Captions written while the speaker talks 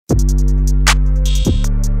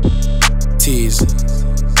Tease.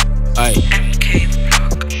 Aye.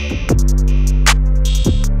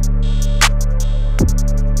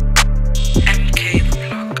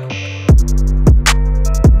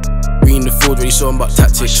 Reading the field, really showing about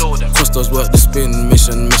tactics. Costos work the spin,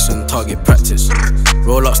 mission, target practice.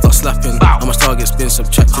 Roll up, start slapping. How much targets been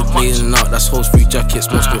subtracted? Bleeding out, that's hoes, free jackets.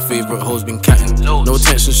 Most of your favourite hoes been catting. No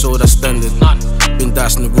tension, show that's standard. Been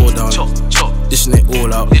dicing the roll down. Dishing it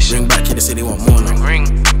all out. Ring back here, they say they want more now. Ring.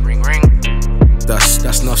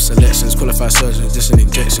 That's enough selections. Qualified surgeons, just an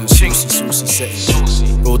injection. Saucy settings.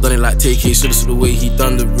 Bro done it like TK, should've saw the way he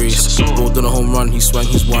done the race. Bro done a home run, he swung,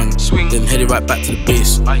 he's won. Then headed right back to the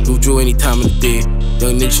base. He'll draw any time of the day.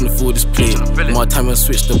 Young nation afford this play. My time I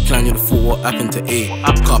switched the plan, you'd have thought what happened to A.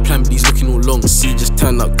 Car plan B's looking all long, C just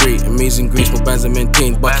turned out great. Amazing grace, my bands are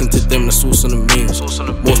maintained. Back into them, the sauce on the main.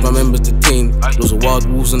 Most my members detained. Those are wild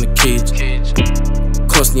wolves on the cage.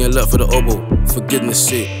 Constantly alert for the oboe, for goodness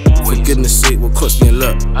sake. For goodness sake, we're constantly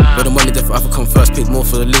alert. But the money that I come first, paid more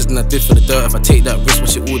for the lids than I did for the dirt. If I take that risk,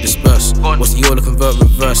 watch it all disperse. Watch the Yola convert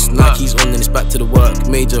reverse. Nike's on, then it's back to the work.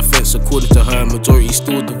 Major offense according to her, majority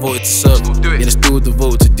still devoted to serve. Yeah, they're still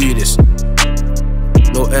devoted to do this.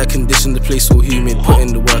 No air condition, the place all humid. Put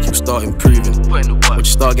in the work, you'll start improving. But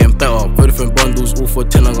you start getting better. Go different bundles, all for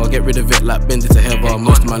 10. I'll get rid of it like bend it to heather.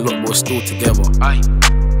 Most of my lot were still together.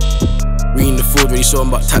 Reading the field, really showing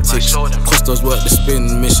about tactics. Costos work the spin,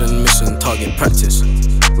 mission, target practice.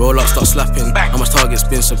 Roll up, start slapping. How much targets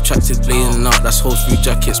been subtracted? Bleeding out, that's hoes, free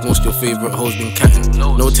jackets. Most of your favourite hoes been catting.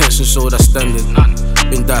 No tension, show that's standard.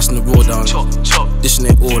 Been dicing the roll down. Dishing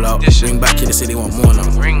it all out. Ring back here, they say they want more now.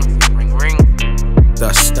 Ring.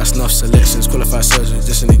 That's enough selections. Qualified surgeons,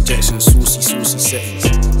 just an injection. Saucy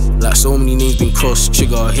settings. Like so many names been crossed.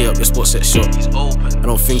 Trigger, hit up your spot, set shot. I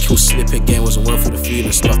don't think he'll slip again. Wasn't worth all the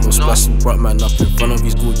feeling stuff. No splash and brought man up in front of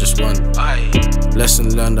his gorgeous one.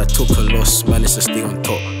 Lesson learned, I took a loss. Managed to stay on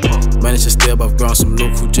top. Managed to stay above ground. Some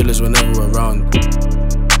local drillers were never around.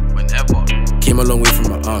 Came a long way from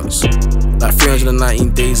my aunts. Like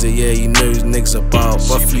 319 days a year, you know who's niggas about.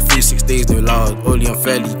 Roughly 3-6 days, no loud. Only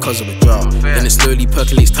unfairly cause of a drought. Then it slowly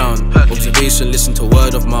percolates town. Observation, listen to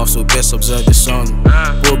word of mouth, so best observe the sound.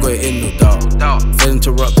 Boy got it in, no doubt. Fed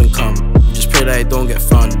interrupt and come. Just pray that it don't get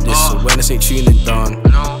found. This awareness ain't tuning down.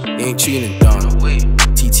 It ain't tuning down.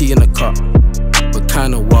 TT in the cup, but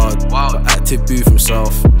kinda wild. But active booth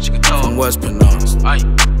himself, from words pronounced.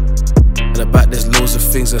 At the back there's loads of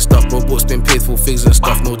things and stuff. Robots been paid for things and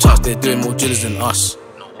stuff. No chance they're doing more drillers than us.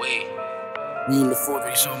 Reading the field,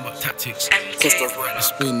 really showing about tactics. Costos work the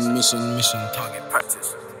spin, mission, target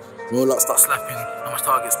practice. Roll up, start slapping. How much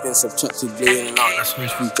targets been subtracted? Bleeding out, that's free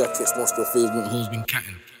jackets. Most of your favourite hoes been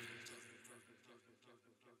catting.